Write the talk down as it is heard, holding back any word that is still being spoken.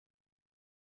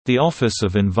The Office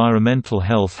of Environmental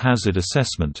Health Hazard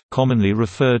Assessment, commonly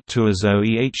referred to as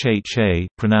OEHHA,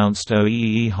 pronounced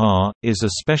OEHHA, is a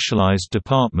specialized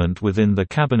department within the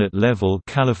cabinet-level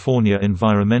California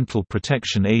Environmental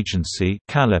Protection Agency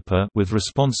with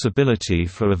responsibility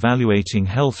for evaluating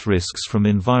health risks from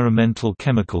environmental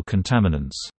chemical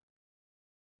contaminants.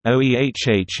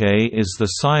 OEHHA is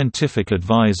the scientific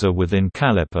advisor within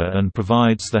CALEPA and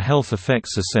provides the health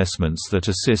effects assessments that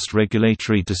assist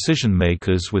regulatory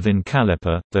decision-makers within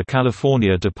CALEPA, the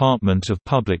California Department of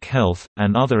Public Health,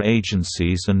 and other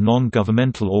agencies and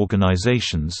non-governmental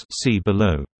organizations see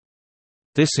below.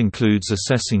 This includes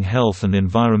assessing health and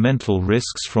environmental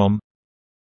risks from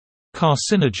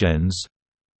carcinogens,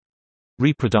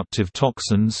 reproductive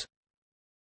toxins,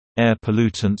 air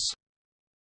pollutants,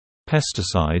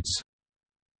 pesticides,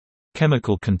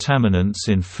 chemical contaminants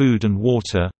in food and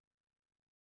water,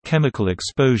 chemical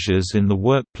exposures in the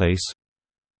workplace,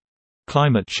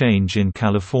 climate change in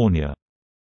California.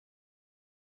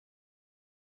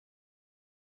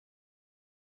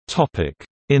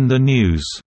 In the news.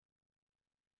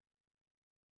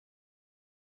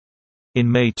 In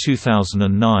May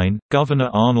 2009, Governor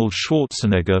Arnold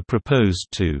Schwarzenegger proposed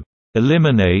to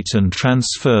eliminate and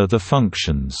transfer the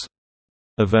functions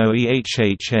of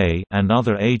OEHHA and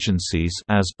other agencies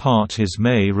as part his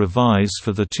May revise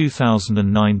for the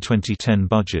 2009-2010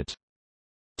 budget.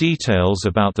 Details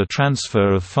about the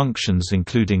transfer of functions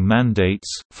including mandates,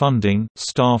 funding,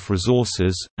 staff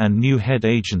resources, and new head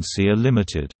agency are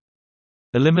limited.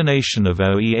 Elimination of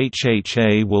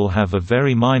OEHHA will have a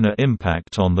very minor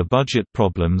impact on the budget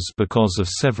problems because of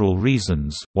several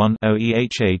reasons. 1.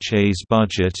 OEHHA's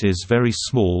budget is very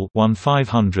small,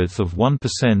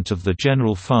 1/500% of the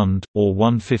general fund, or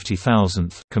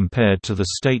 1/50,000th, compared to the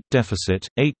state deficit.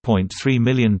 $8.3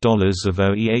 million of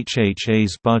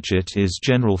OEHHA's budget is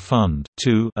general fund.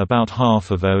 2. About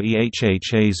half of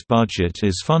OEHHA's budget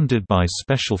is funded by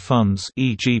special funds,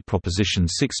 e.g. Proposition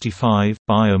 65,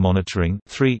 biomonitoring.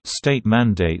 3. State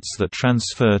mandates that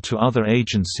transfer to other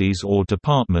agencies or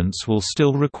departments will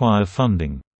still require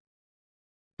funding.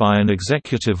 By an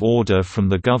executive order from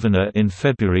the governor in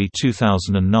February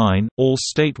 2009, all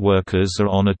state workers are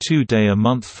on a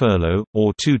 2-day-a-month furlough,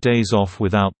 or 2 days off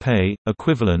without pay,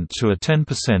 equivalent to a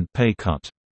 10% pay cut.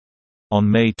 On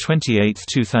May 28,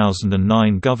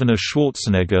 2009, Governor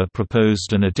Schwarzenegger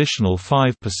proposed an additional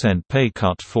 5% pay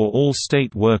cut for all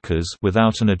state workers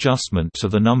without an adjustment to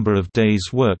the number of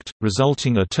days worked,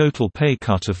 resulting a total pay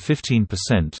cut of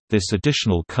 15%. This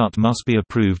additional cut must be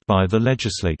approved by the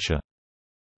legislature.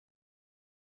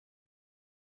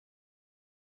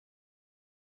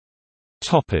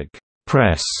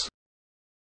 Press.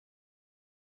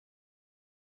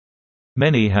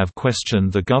 Many have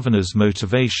questioned the governor's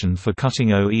motivation for cutting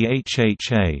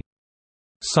OEHHA.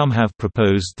 Some have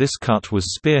proposed this cut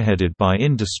was spearheaded by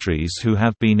industries who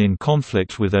have been in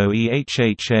conflict with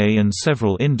OEHHA, and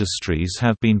several industries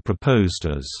have been proposed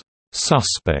as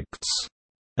suspects.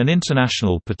 An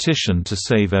international petition to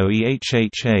save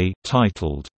OEHHA,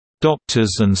 titled,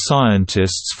 "Doctors and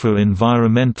Scientists for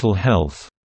Environmental Health,"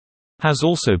 has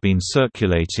also been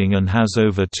circulating and has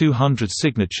over 200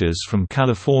 signatures from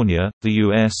California, the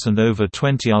U.S. and over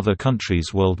 20 other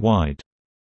countries worldwide.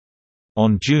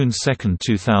 On June 2,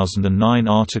 2009,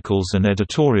 articles and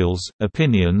editorials,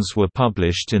 opinions were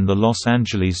published in the Los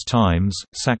Angeles Times,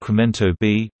 Sacramento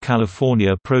Bee,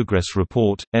 California Progress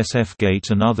Report,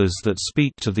 SF-Gate and others that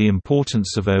speak to the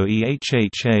importance of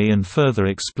OEHHA and further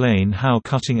explain how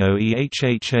cutting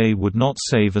OEHHA would not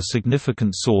save a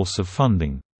significant source of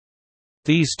funding.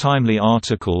 These timely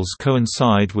articles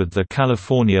coincide with the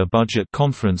California Budget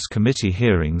Conference Committee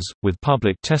hearings, with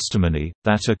public testimony,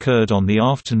 that occurred on the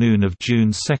afternoon of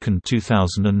June 2,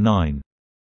 2009.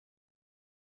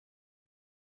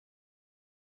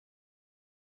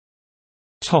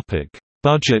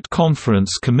 Budget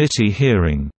Conference Committee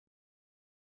hearing.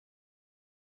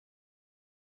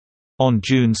 On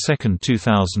June 2,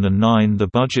 2009, the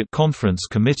Budget Conference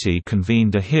Committee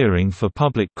convened a hearing for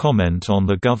public comment on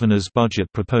the governor's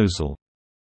budget proposal.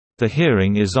 The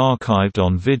hearing is archived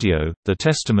on video. The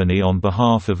testimony on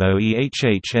behalf of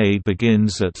OEHHA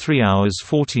begins at 3 hours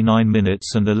 49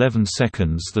 minutes and 11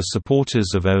 seconds. The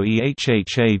supporters of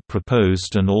OEHHA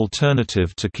proposed an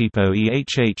alternative to keep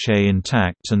OEHHA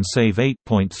intact and save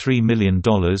 $8.3 million,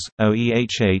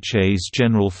 OEHHA's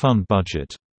general fund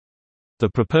budget. The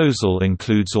proposal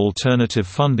includes alternative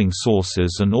funding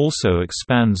sources and also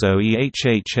expands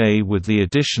OEHHA with the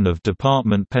addition of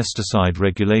Department Pesticide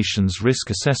Regulations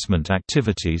risk assessment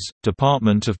activities,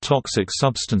 Department of Toxic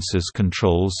Substances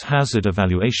Control's hazard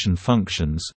evaluation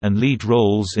functions, and lead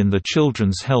roles in the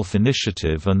Children's Health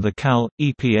Initiative and the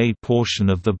CAL/EPA portion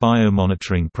of the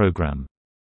biomonitoring program.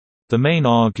 The main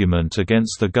argument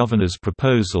against the governor's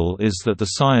proposal is that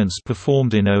the science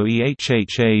performed in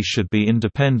OEHHA should be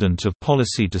independent of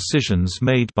policy decisions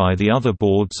made by the other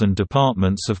boards and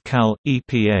departments of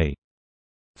CAL/EPA.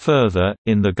 Further,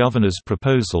 in the governor's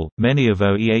proposal, many of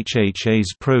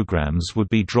OEHHA's programs would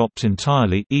be dropped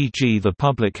entirely, e.g. the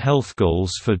public health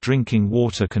goals for drinking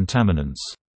water contaminants.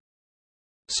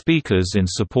 Speakers in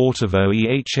support of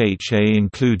OEHHA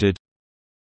included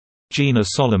Gina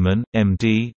Solomon,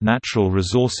 MD, Natural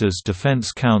Resources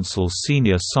Defense Council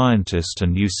Senior Scientist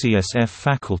and UCSF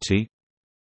Faculty;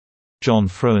 John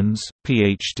Froens,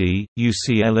 Ph.D.,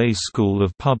 UCLA School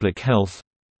of Public Health;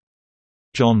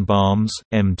 John Barnes,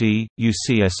 MD,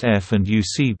 UCSF and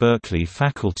UC Berkeley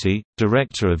Faculty,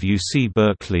 Director of UC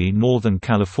Berkeley Northern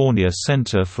California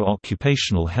Center for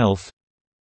Occupational Health;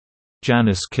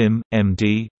 Janice Kim,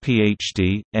 MD,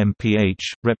 Ph.D., MPH,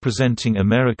 representing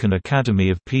American Academy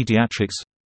of Pediatrics;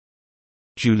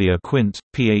 Julia Quint,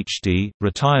 Ph.D.,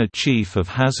 retired Chief of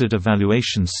Hazard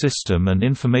Evaluation System and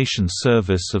Information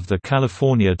Service of the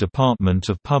California Department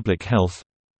of Public Health;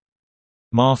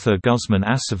 Martha Guzman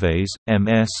Aceves,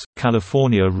 M.S.,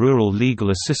 California Rural Legal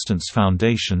Assistance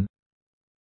Foundation;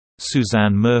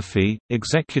 Suzanne Murphy,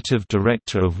 Executive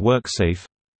Director of WorkSafe;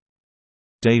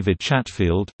 David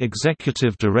Chatfield,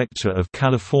 Executive Director of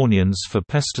Californians for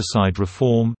Pesticide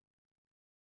Reform;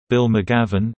 Bill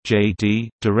McGavin,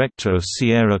 J.D., Director of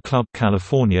Sierra Club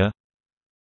California;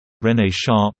 Renee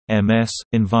Sharp, M.S.,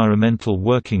 Environmental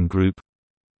Working Group;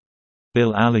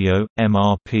 Bill Alio,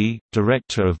 MRP,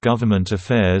 Director of Government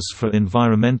Affairs for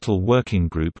Environmental Working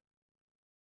Group;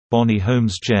 Bonnie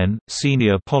Holmes Jen,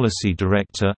 Senior Policy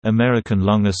Director, American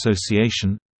Lung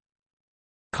Association;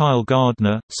 Kyle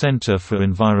Gardner, Center for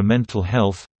Environmental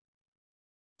Health;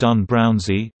 Dunn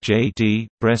Brownsey, J.D.,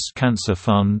 Breast Cancer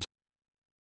Fund;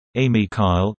 Amy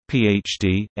Kyle,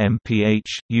 Ph.D.,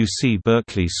 MPH, UC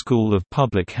Berkeley School of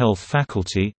Public Health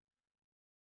Faculty;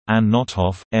 Ann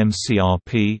Nothoff,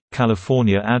 MCRP,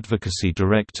 California Advocacy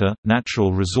Director,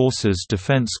 Natural Resources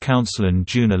Defense Council. On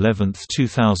June 11,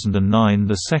 2009,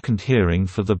 the second hearing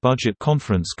for the Budget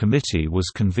Conference Committee was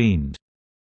convened.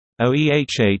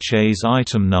 OEHHA's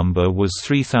item number was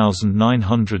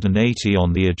 3980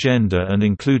 on the agenda and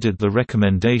included the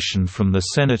recommendation from the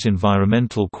Senate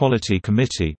Environmental Quality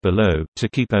Committee below to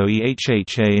keep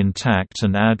OEHHA intact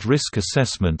and add risk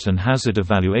assessment and hazard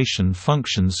evaluation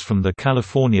functions from the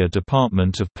California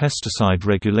Department of Pesticide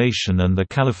Regulation and the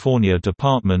California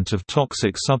Department of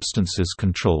Toxic Substances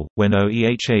Control. When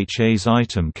OEHHA's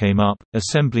item came up,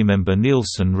 Assemblymember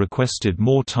Nielsen requested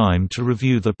more time to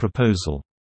review the proposal.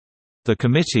 The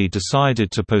committee decided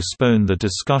to postpone the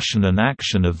discussion and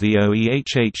action of the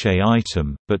OEHHA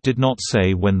item, but did not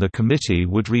say when the committee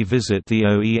would revisit the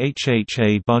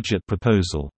OEHHA budget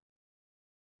proposal.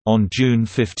 On June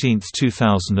 15,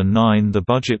 2009, the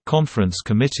Budget Conference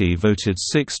Committee voted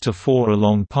 6-4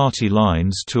 along party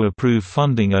lines to approve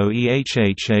funding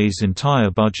OEHHA's entire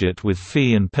budget with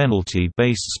fee and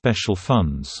penalty-based special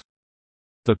funds.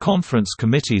 The Conference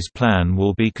Committee's plan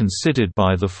will be considered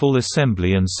by the full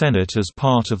Assembly and Senate as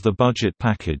part of the budget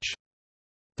package.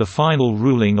 The final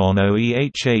ruling on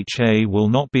OEHHA will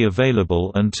not be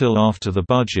available until after the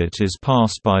budget is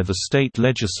passed by the state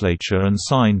legislature and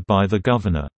signed by the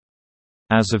governor.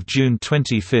 As of June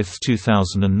 25,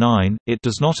 2009, it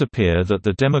does not appear that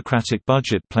the Democratic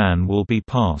budget plan will be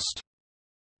passed.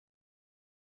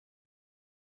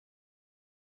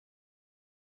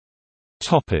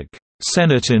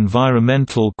 Senate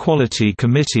Environmental Quality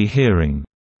Committee hearing.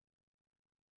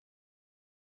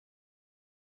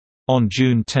 On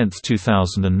June 10,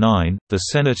 2009, the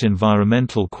Senate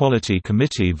Environmental Quality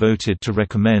Committee voted to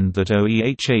recommend that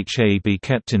OEHHA be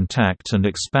kept intact and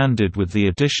expanded with the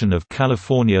addition of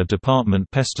California Department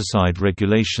Pesticide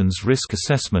Regulations risk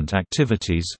assessment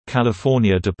activities,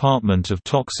 California Department of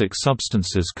Toxic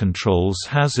Substances Control's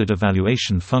hazard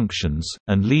evaluation functions,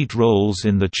 and lead roles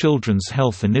in the Children's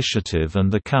Health Initiative and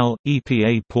the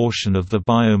CAL/EPA portion of the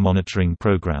biomonitoring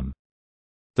program.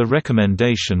 The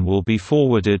recommendation will be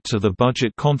forwarded to the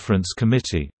Budget Conference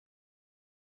Committee.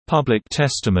 Public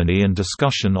testimony and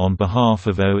discussion on behalf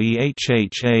of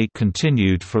OEHHA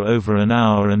continued for over an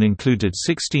hour and included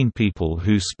 16 people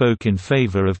who spoke in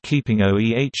favor of keeping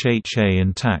OEHHA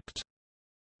intact.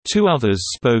 Two others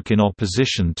spoke in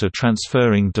opposition to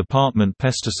transferring department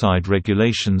pesticide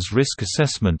regulations risk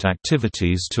assessment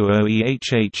activities to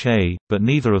OEHHA, but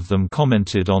neither of them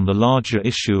commented on the larger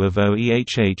issue of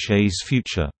OEHHA's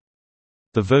future.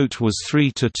 The vote was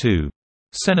 3-2.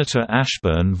 Senator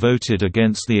Ashburn voted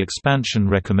against the expansion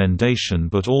recommendation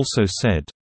but also said,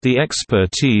 "The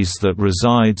expertise that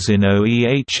resides in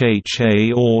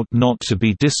OEHHA ought not to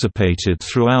be dissipated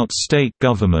throughout state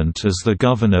government as the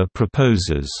governor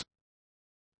proposes."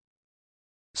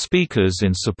 Speakers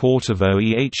in support of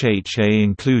OEHHA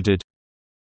included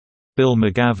Bill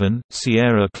McGavin,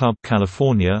 Sierra Club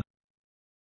California,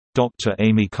 Dr.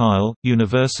 Amy Kyle,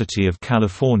 University of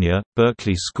California,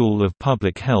 Berkeley School of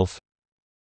Public Health,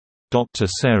 Dr.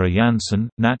 Sarah Jansen,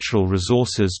 Natural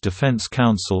Resources Defense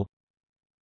Council,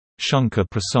 Shankar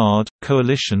Prasad,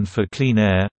 Coalition for Clean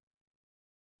Air,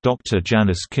 Dr.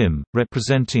 Janice Kim,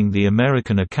 representing the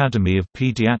American Academy of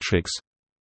Pediatrics,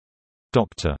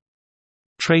 Dr.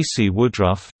 Tracy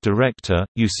Woodruff, Director,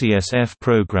 UCSF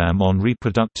Program on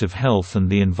Reproductive Health and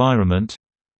the Environment,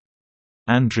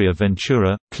 Andrea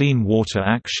Ventura, Clean Water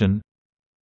Action,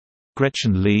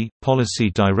 Gretchen Lee, Policy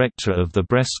Director of the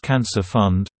Breast Cancer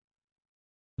Fund,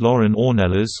 Lauren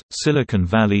Ornelas, Silicon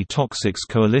Valley Toxics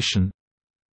Coalition,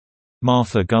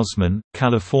 Martha Guzman,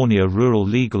 California Rural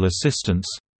Legal Assistance,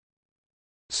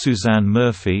 Suzanne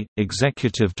Murphy,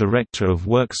 Executive Director of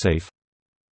WorkSafe,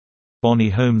 Bonnie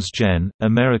Holmes-Jen,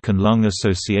 American Lung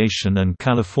Association and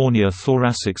California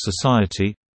Thoracic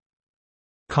Society,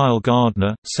 Kyle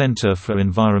Gardner, Center for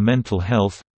Environmental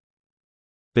Health,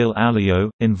 Bill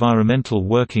Alio, Environmental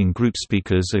Working Group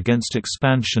Speakers Against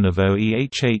Expansion of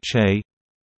OEHHA,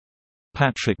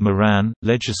 Patrick Moran,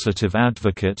 Legislative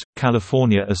Advocate,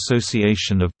 California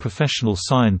Association of Professional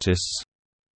Scientists,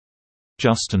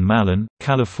 Justin Mallon,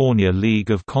 California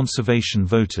League of Conservation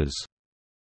Voters.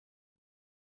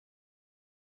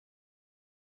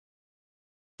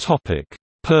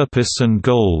 Purpose and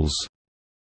goals.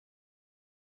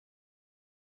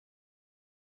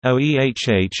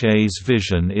 OEHHA's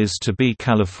vision is to be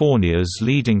California's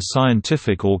leading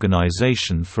scientific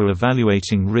organization for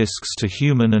evaluating risks to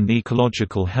human and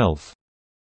ecological health.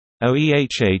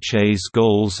 OEHHA's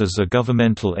goals as a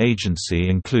governmental agency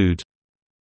include: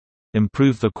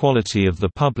 improve the quality of the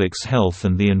public's health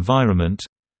and the environment,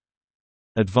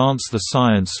 advance the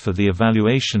science for the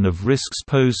evaluation of risks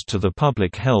posed to the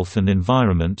public health and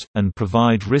environment, and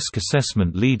provide risk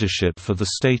assessment leadership for the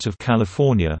state of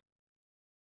California,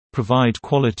 provide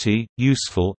quality,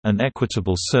 useful, and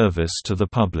equitable service to the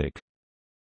public.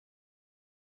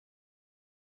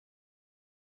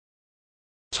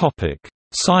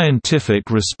 Scientific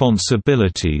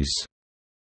responsibilities.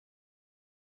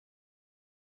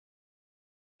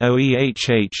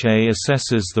 OEHHA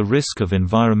assesses the risk of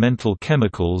environmental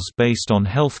chemicals based on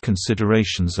health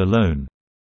considerations alone.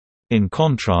 In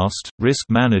contrast, risk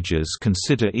managers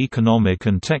consider economic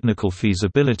and technical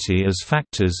feasibility as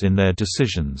factors in their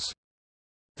decisions.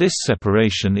 This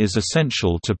separation is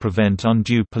essential to prevent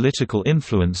undue political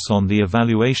influence on the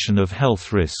evaluation of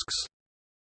health risks.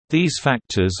 These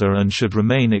factors are and should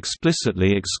remain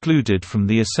explicitly excluded from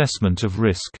the assessment of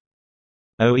risk.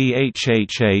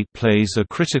 OEHHA plays a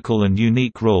critical and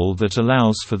unique role that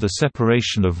allows for the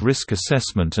separation of risk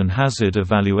assessment and hazard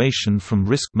evaluation from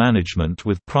risk management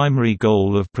with primary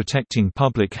goal of protecting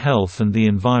public health and the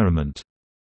environment.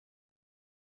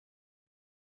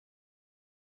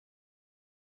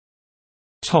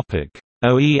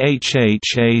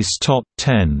 OEHHA's Top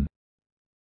 10.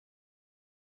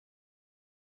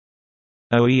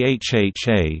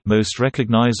 OEHHA most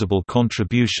recognizable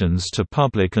contributions to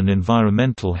public and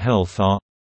environmental health are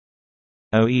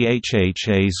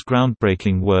OEHHA's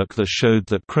groundbreaking work that showed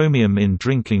that chromium in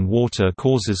drinking water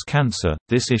causes cancer.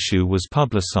 This issue was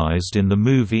publicized in the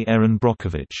movie Erin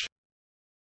Brockovich.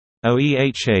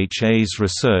 OEHHA's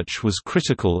research was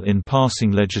critical in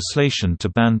passing legislation to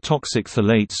ban toxic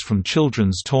phthalates from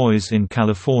children's toys in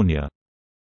California.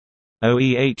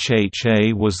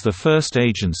 OEHHA was the first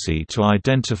agency to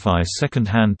identify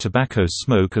secondhand tobacco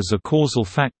smoke as a causal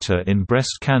factor in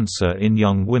breast cancer in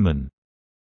young women.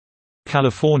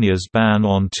 California's ban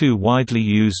on two widely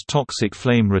used toxic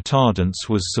flame retardants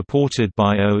was supported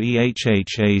by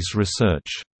OEHHA's research.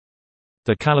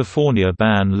 The California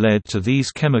ban led to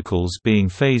these chemicals being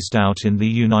phased out in the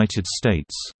United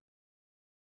States.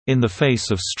 In the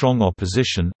face of strong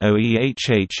opposition,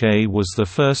 OEHHA was the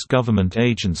first government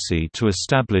agency to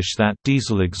establish that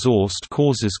diesel exhaust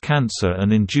causes cancer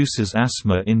and induces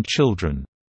asthma in children.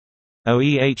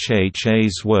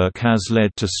 OEHHA's work has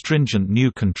led to stringent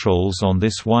new controls on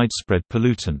this widespread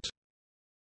pollutant.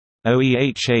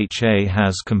 OEHHA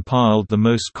has compiled the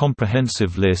most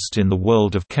comprehensive list in the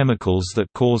world of chemicals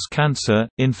that cause cancer,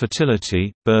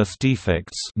 infertility, birth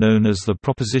defects, known as the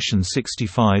Proposition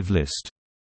 65 list.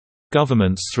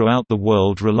 Governments throughout the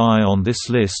world rely on this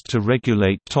list to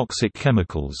regulate toxic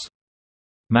chemicals.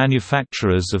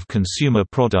 Manufacturers of consumer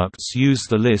products use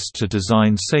the list to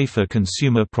design safer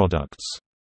consumer products.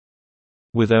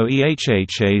 With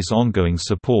OEHHA's ongoing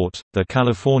support, the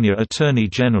California Attorney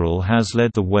General has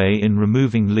led the way in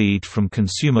removing lead from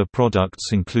consumer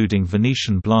products including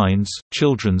Venetian blinds,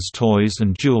 children's toys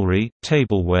and jewelry,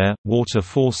 tableware, water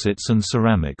faucets and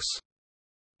ceramics.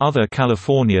 Other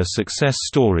California success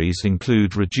stories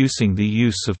include reducing the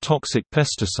use of toxic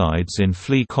pesticides in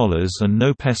flea collars and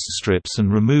no-pest strips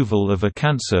and removal of a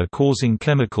cancer-causing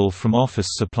chemical from office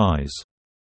supplies.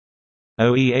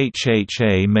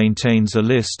 OEHHA maintains a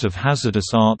list of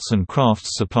hazardous arts and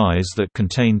crafts supplies that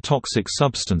contain toxic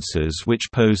substances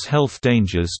which pose health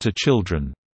dangers to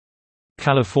children.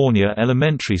 California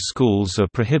elementary schools are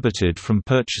prohibited from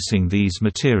purchasing these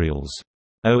materials.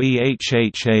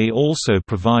 OEHHA also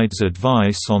provides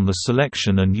advice on the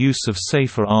selection and use of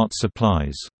safer art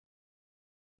supplies.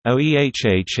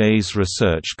 OEHHA's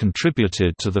research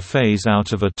contributed to the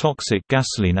phase-out of a toxic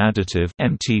gasoline additive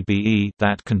 (MTBE)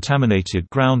 that contaminated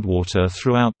groundwater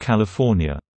throughout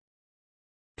California.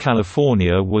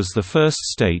 California was the first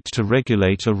state to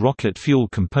regulate a rocket fuel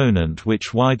component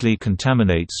which widely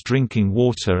contaminates drinking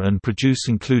water and produce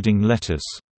including lettuce.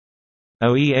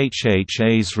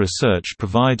 OEHHA's research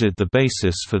provided the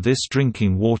basis for this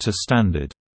drinking water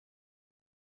standard.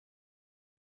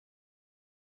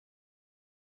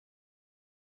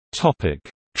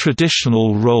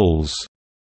 Traditional roles.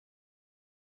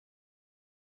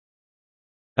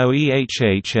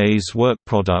 OEHHA's work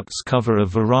products cover a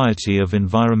variety of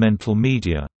environmental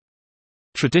media.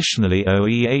 Traditionally,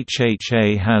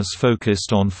 OEHHA has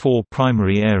focused on four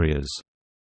primary areas.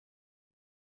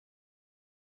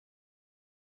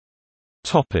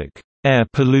 Air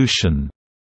pollution.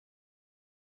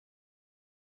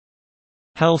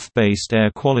 Health-based air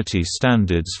quality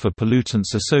standards for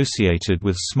pollutants associated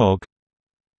with smog.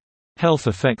 Health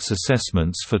effects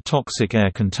assessments for toxic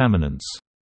air contaminants.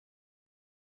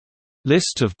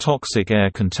 List of toxic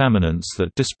air contaminants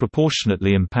that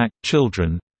disproportionately impact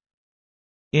children.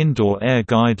 Indoor air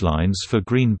guidelines for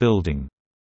green building.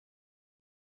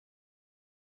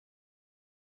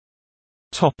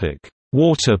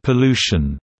 Water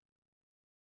pollution.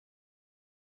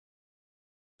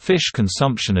 Fish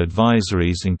consumption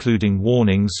advisories including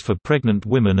warnings for pregnant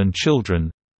women and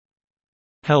children.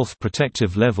 Health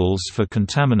protective levels for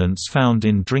contaminants found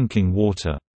in drinking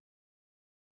water.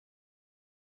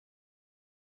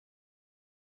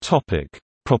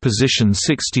 Proposition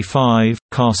 65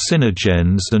 –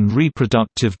 Carcinogens and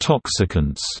reproductive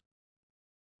toxicants.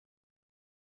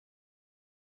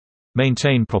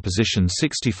 Maintain Proposition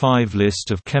 65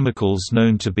 list of chemicals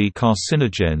known to be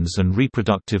carcinogens and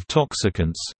reproductive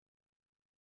toxicants.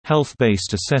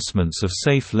 Health-based assessments of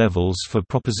safe levels for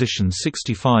Proposition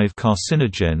 65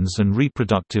 carcinogens and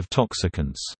reproductive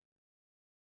toxicants.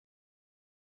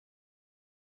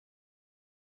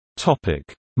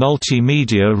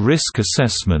 Multimedia risk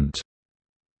assessment.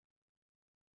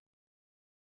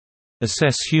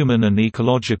 Assess human and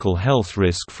ecological health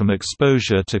risk from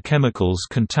exposure to chemicals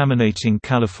contaminating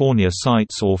California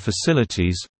sites or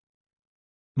facilities.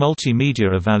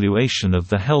 Multimedia evaluation of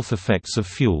the health effects of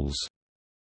fuels.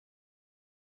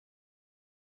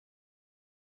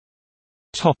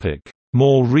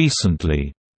 More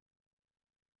recently.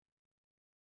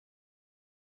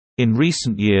 In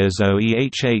recent years,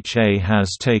 OEHHA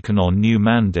has taken on new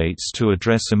mandates to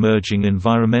address emerging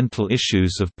environmental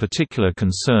issues of particular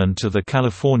concern to the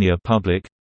California public.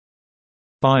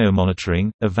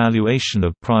 Biomonitoring – evaluation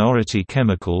of priority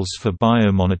chemicals for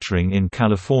biomonitoring in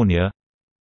California.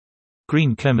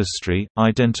 Green chemistry –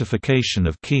 identification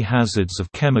of key hazards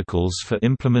of chemicals for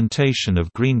implementation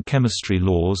of green chemistry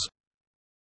laws.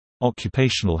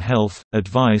 Occupational health –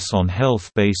 advice on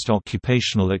health-based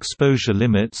occupational exposure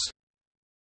limits.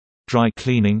 Dry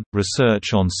cleaning –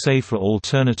 research on safer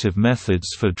alternative methods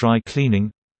for dry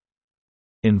cleaning.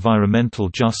 Environmental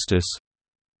justice.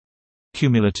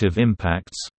 Cumulative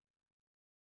impacts.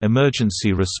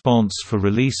 Emergency response for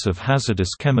release of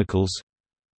hazardous chemicals.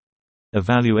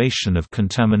 Evaluation of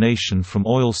contamination from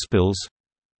oil spills.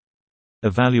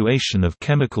 Evaluation of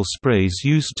chemical sprays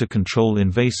used to control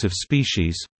invasive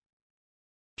species.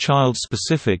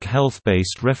 Child-specific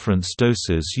health-based reference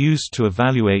doses used to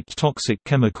evaluate toxic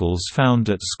chemicals found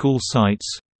at school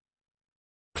sites.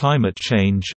 Climate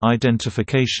change –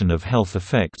 identification of health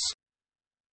effects.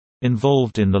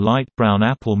 involved in the light brown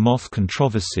apple moth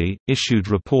controversy, issued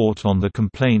report on the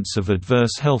complaints of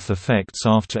adverse health effects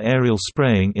after aerial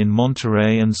spraying in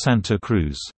Monterey and Santa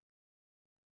Cruz.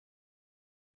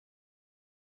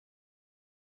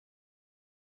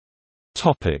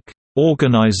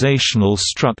 Organizational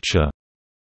structure.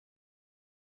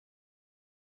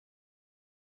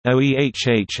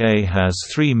 OEHHA has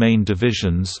three main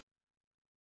divisions: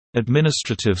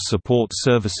 Administrative Support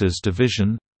Services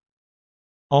Division,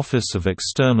 Office of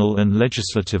External and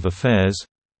Legislative Affairs,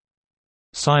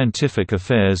 Scientific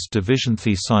Affairs Division.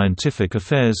 The Scientific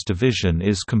Affairs Division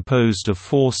is composed of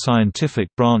four scientific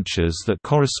branches that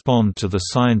correspond to the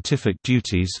scientific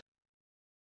duties: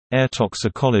 Air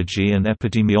Toxicology and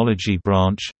Epidemiology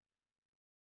Branch,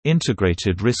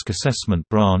 Integrated Risk Assessment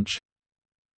Branch,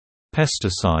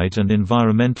 Pesticide and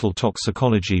Environmental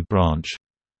Toxicology Branch,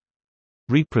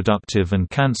 Reproductive and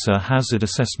Cancer Hazard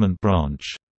Assessment Branch.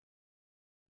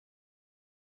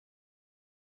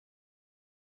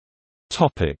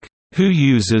 Who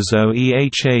uses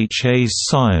OEHHA's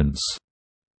science?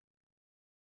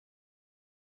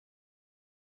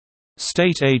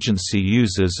 State agency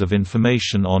users of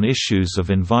information on issues of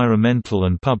environmental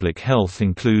and public health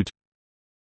include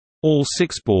all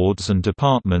 6 boards and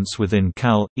departments within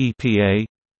Cal, EPA,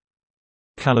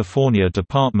 California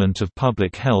Department of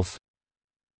Public Health,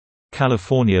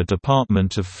 California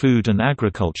Department of Food and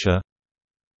Agriculture,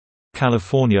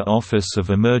 California Office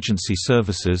of Emergency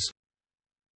Services,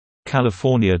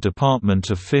 California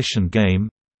Department of Fish and Game,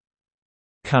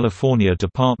 California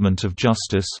Department of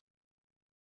Justice,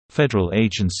 federal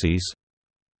agencies,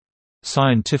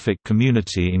 scientific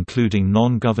community including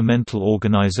non-governmental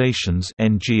organizations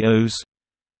 (NGOs),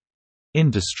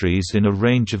 industries in a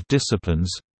range of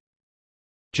disciplines,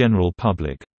 general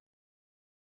public.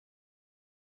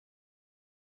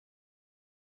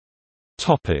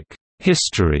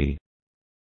 History.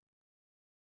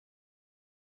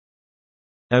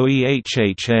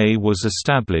 OEHHA was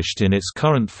established in its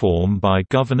current form by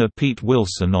Governor Pete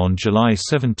Wilson on July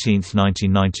 17,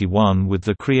 1991 with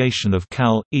the creation of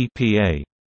Cal, EPA.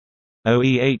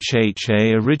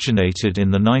 OEHHA originated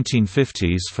in the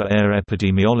 1950s for air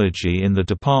epidemiology in the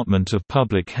Department of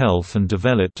Public Health and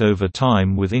developed over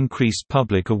time with increased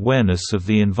public awareness of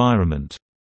the environment.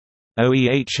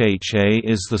 OEHHA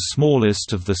is the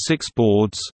smallest of the 6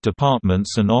 boards,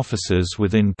 departments and offices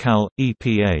within Cal,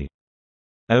 EPA.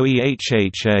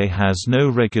 OEHHA has no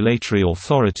regulatory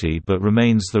authority but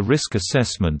remains the risk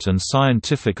assessment and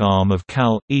scientific arm of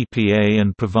Cal, EPA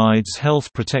and provides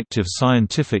health protective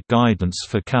scientific guidance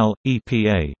for Cal,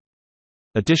 EPA.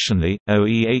 Additionally,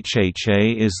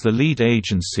 OEHHA is the lead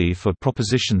agency for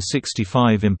Proposition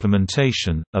 65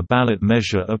 implementation, a ballot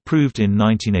measure approved in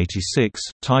 1986,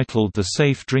 titled the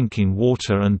Safe Drinking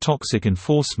Water and Toxic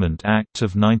Enforcement Act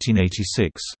of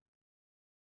 1986.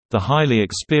 The highly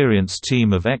experienced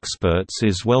team of experts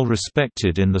is well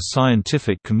respected in the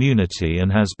scientific community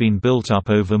and has been built up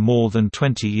over more than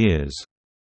 20 years.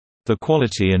 The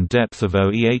quality and depth of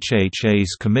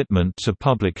OEHHA's commitment to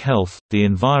public health, the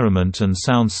environment and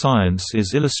sound science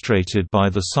is illustrated by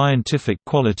the scientific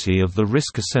quality of the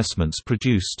risk assessments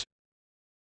produced.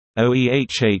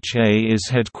 OEHHA is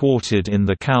headquartered in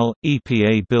the Cal,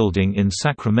 EPA building in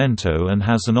Sacramento and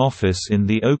has an office in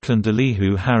the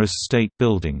Oakland-Elihu Harris State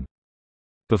Building.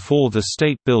 Before the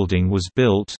state building was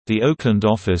built, the Oakland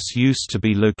office used to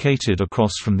be located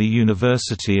across from the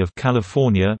University of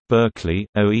California, Berkeley.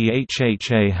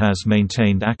 OEHHA has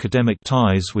maintained academic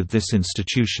ties with this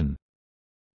institution.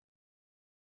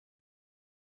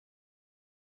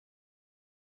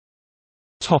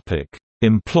 Topic: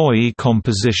 Employee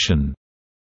composition.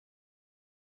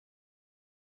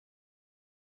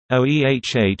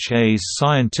 OEHHA's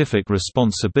scientific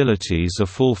responsibilities are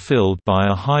fulfilled by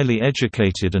a highly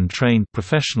educated and trained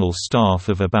professional staff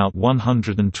of about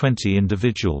 120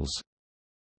 individuals.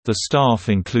 The staff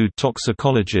include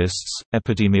toxicologists,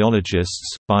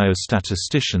 epidemiologists,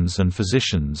 biostatisticians and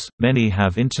physicians. Many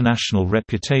have international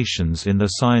reputations in their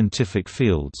scientific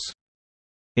fields.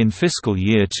 In fiscal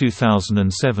year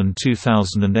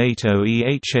 2007-2008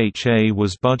 OEHHA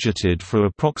was budgeted for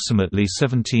approximately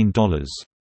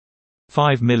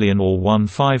 $17.5 million or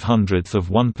 1/500th of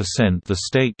 1% the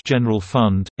State General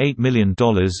Fund, $8 million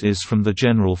is from the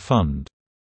General Fund.